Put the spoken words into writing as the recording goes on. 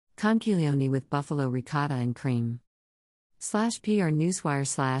Conchiglione with buffalo ricotta and cream. /PR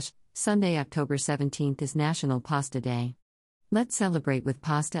Newswire / Sunday, October 17th is National Pasta Day. Let's celebrate with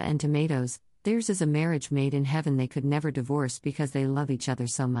pasta and tomatoes. Theirs is a marriage made in heaven. They could never divorce because they love each other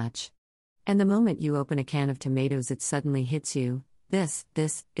so much. And the moment you open a can of tomatoes, it suddenly hits you. This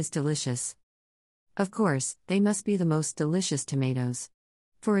is delicious. Of course, they must be the most delicious tomatoes.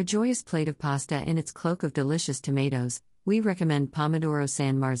 For a joyous plate of pasta in its cloak of delicious tomatoes, we recommend Pomodoro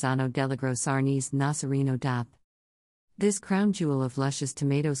San Marzano Delagro Sarnese Nasarino DOP. This crown jewel of luscious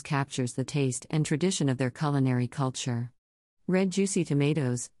tomatoes captures the taste and tradition of their culinary culture. Red juicy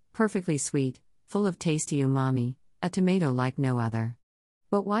tomatoes, perfectly sweet, full of tasty umami, a tomato like no other.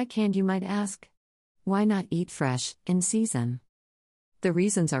 But why can't, you might ask? Why not eat fresh, in season? The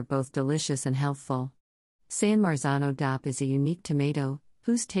reasons are both delicious and healthful. San Marzano DOP is a unique tomato,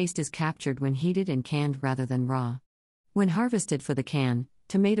 whose taste is captured when heated and canned rather than raw. When harvested for the can,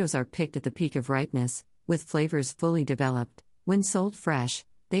 tomatoes are picked at the peak of ripeness, with flavors fully developed. When sold fresh,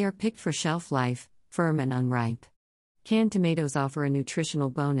 they are picked for shelf life, firm and unripe. Canned tomatoes offer a nutritional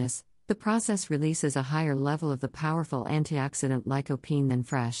bonus. The process releases a higher level of the powerful antioxidant lycopene than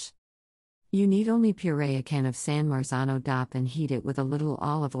fresh. You need only puree a can of San Marzano DOP and heat it with a little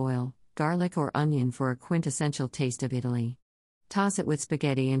olive oil, garlic or onion for a quintessential taste of Italy. Toss it with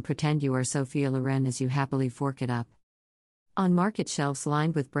spaghetti and pretend you are Sophia Loren as you happily fork it up. On market shelves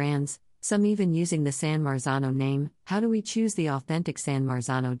lined with brands, some even using the San Marzano name, how do we choose the authentic San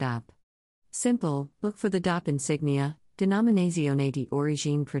Marzano DOP? Simple, look for the DOP insignia, Denominazione di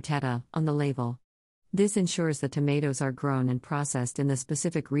Origine Protetta, on the label. This ensures the tomatoes are grown and processed in the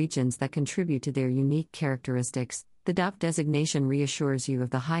specific regions that contribute to their unique characteristics. The DOP designation reassures you of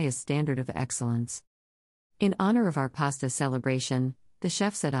the highest standard of excellence. In honor of our pasta celebration, the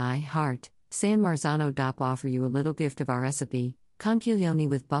chefs at iHeart San Marzano DOP offer you a little gift of our recipe, conchiglione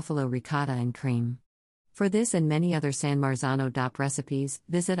with buffalo ricotta and cream. For this and many other San Marzano DOP recipes,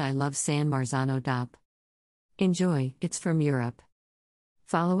 visit I Love San Marzano DOP. Enjoy, it's from Europe.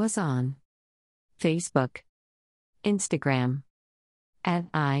 Follow us on Facebook, Instagram, at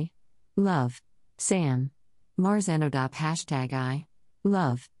I Love San Marzano DOP, hashtag I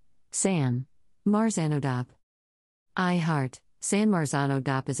Love San Marzano DOP. iHeart San Marzano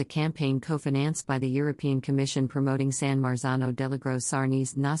DOP is a campaign co-financed by the European Commission promoting San Marzano Delagro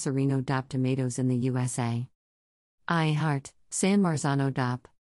Sarnese Nasarino DOP tomatoes in the USA. iHeart San Marzano DOP.